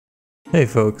Hey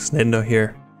folks, Nitno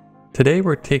here. Today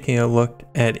we're taking a look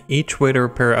at each way to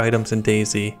repair items in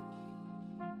DayZ.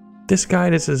 This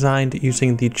guide is designed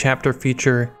using the chapter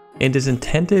feature and is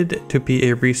intended to be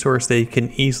a resource that you can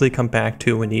easily come back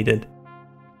to when needed.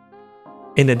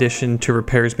 In addition to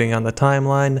repairs being on the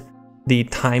timeline, the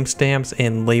timestamps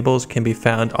and labels can be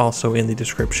found also in the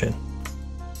description.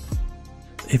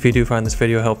 If you do find this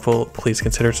video helpful, please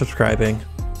consider subscribing.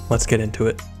 Let's get into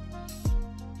it.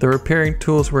 The repairing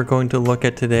tools we're going to look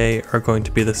at today are going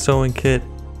to be the sewing kit,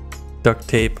 duct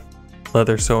tape,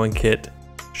 leather sewing kit,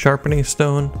 sharpening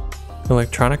stone,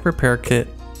 electronic repair kit,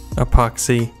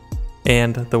 epoxy,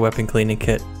 and the weapon cleaning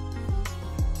kit.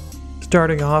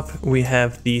 Starting off, we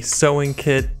have the sewing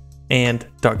kit and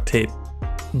duct tape.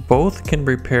 Both can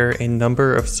repair a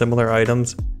number of similar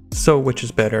items, so which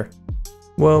is better?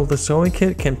 Well, the sewing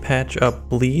kit can patch up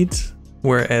bleeds,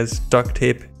 whereas duct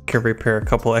tape can repair a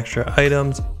couple extra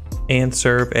items and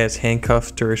serve as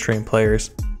handcuffs to restrain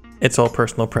players. It's all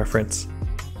personal preference.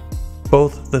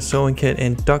 Both the sewing kit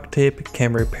and duct tape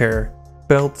can repair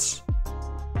belts,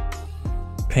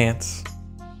 pants,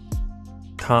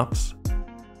 tops,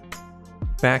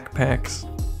 backpacks,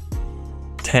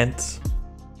 tents,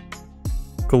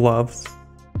 gloves,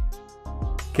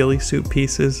 ghillie suit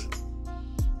pieces,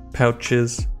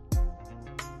 pouches,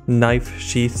 knife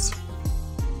sheaths,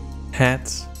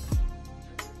 hats,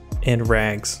 and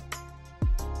rags.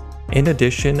 In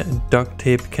addition, duct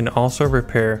tape can also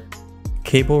repair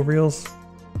cable reels,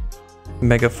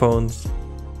 megaphones,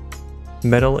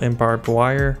 metal and barbed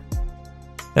wire,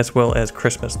 as well as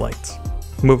Xmas lights.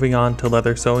 Moving on to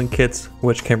leather sewing kits,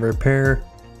 which can repair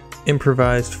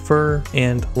improvised fur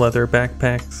and leather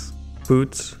backpacks,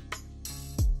 boots,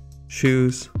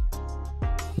 shoes,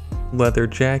 leather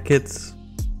jackets,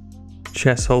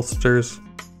 chest holsters,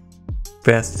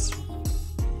 vests,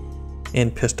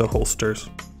 and pistol holsters.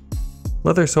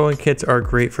 Leather sewing kits are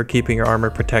great for keeping your armor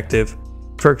protective.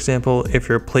 For example, if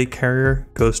your plate carrier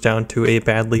goes down to a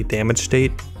badly damaged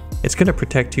state, it's going to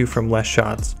protect you from less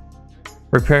shots.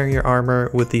 Repairing your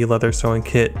armor with the leather sewing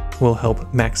kit will help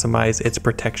maximize its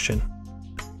protection.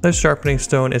 The sharpening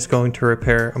stone is going to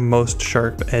repair most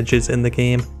sharp edges in the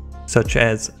game, such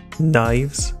as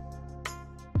knives,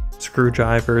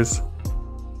 screwdrivers,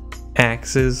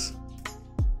 axes,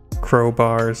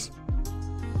 crowbars,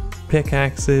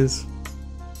 pickaxes,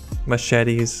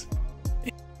 machetes,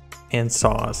 and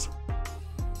saws.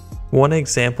 One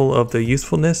example of the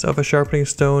usefulness of a sharpening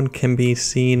stone can be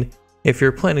seen if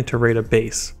you're planning to raid a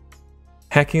base.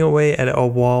 Hacking away at a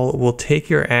wall will take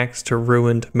your axe to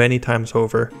ruined many times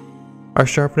over. Our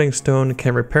sharpening stone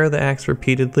can repair the axe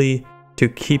repeatedly to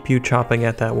keep you chopping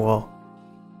at that wall.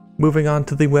 Moving on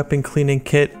to the weapon cleaning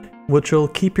kit, which will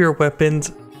keep your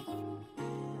weapons,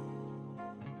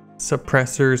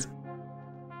 suppressors,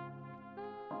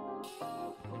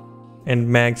 and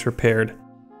mags repaired.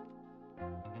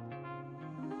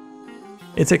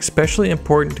 It's especially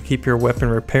important to keep your weapon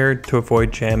repaired to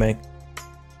avoid jamming.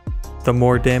 The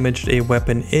more damaged a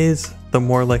weapon is, the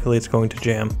more likely it's going to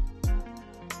jam.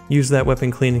 Use that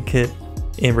weapon cleaning kit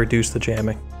and reduce the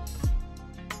jamming.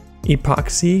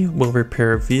 Epoxy will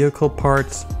repair vehicle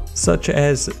parts such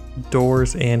as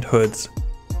doors and hoods,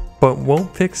 but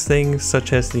won't fix things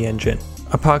such as the engine.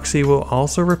 Epoxy will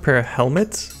also repair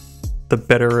helmets. The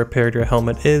better repaired your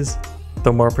helmet is,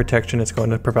 the more protection it's going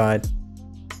to provide.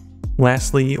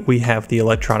 Lastly, we have the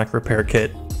electronic repair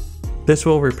kit. This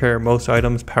will repair most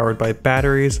items powered by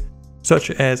batteries,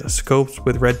 such as scopes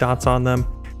with red dots on them,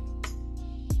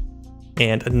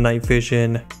 and night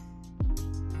vision,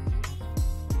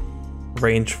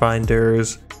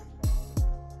 rangefinders,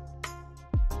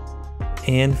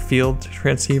 and field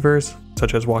transceivers,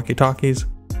 such as walkie-talkies,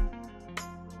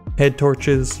 head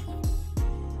torches,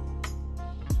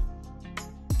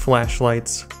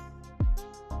 flashlights,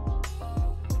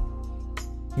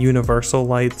 universal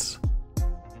lights,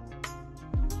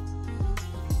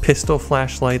 pistol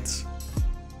flashlights,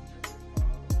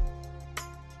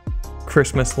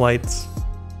 Xmas lights,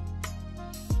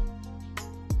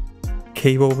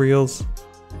 cable reels,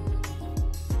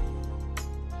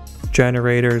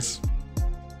 generators,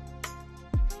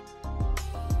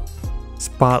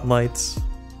 spotlights,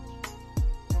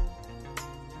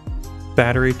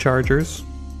 battery chargers,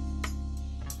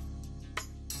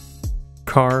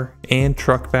 car and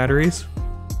truck batteries,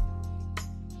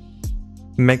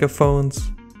 megaphones,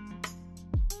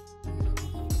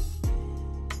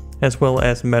 as well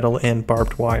as metal and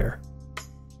barbed wire.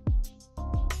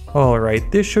 Alright,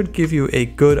 this should give you a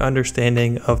good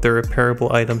understanding of the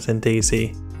repairable items in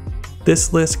DayZ.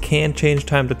 This list can change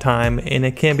time to time and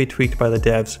it can be tweaked by the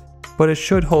devs, but it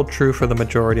should hold true for the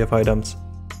majority of items.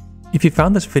 If you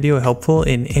found this video helpful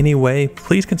in any way,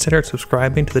 please consider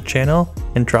subscribing to the channel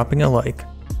and dropping a like.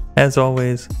 As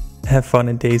always, have fun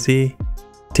in DayZ,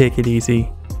 take it easy,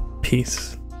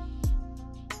 peace.